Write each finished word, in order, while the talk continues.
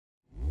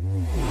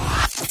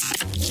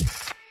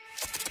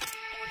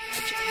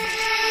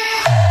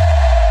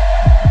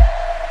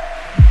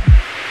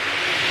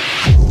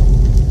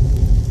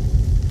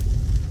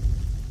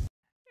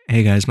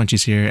Hey guys,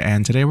 Muncheez here,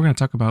 and today we're going to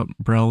talk about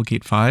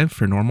Brelshaza 5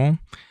 for normal.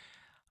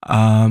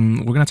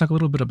 We're going to talk a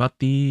little bit about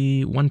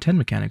the 110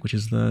 mechanic, which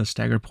is the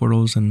stagger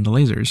portals and the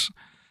lasers.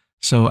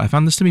 So I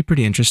found this to be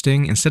pretty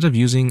interesting. Instead of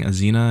using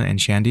Azina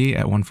and Shandy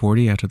at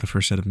 140 after the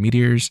first set of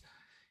meteors,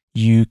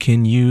 you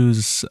can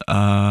use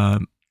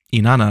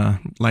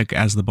Inanna like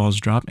as the balls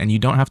drop, and you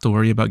don't have to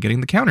worry about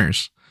getting the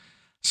counters.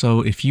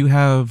 So if you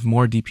have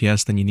more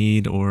DPS than you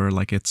need, or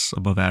like it's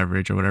above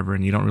average or whatever,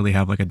 and you don't really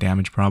have like a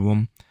damage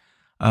problem,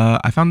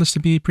 I found this to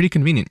be pretty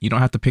convenient. You don't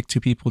have to pick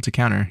two people to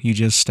counter. You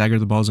just stagger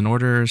the balls in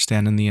order,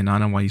 stand in the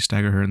Inanna while you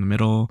stagger her in the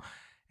middle,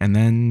 and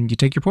then you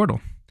take your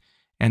portal.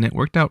 And it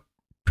worked out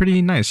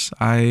pretty nice.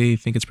 I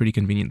think it's pretty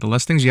convenient. The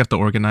less things you have to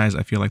organize,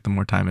 I feel like the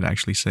more time it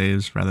actually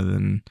saves rather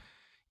than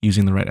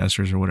using the right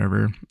Esters or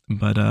whatever.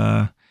 But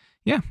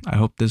yeah, I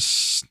hope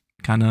this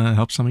kind of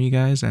helps some of you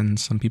guys and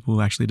some people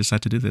who actually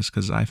decide to do this,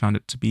 because I found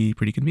it to be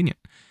pretty convenient.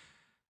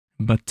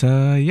 But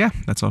yeah,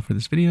 that's all for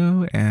this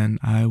video, and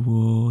I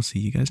will see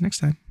you guys next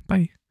time.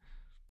 Bye.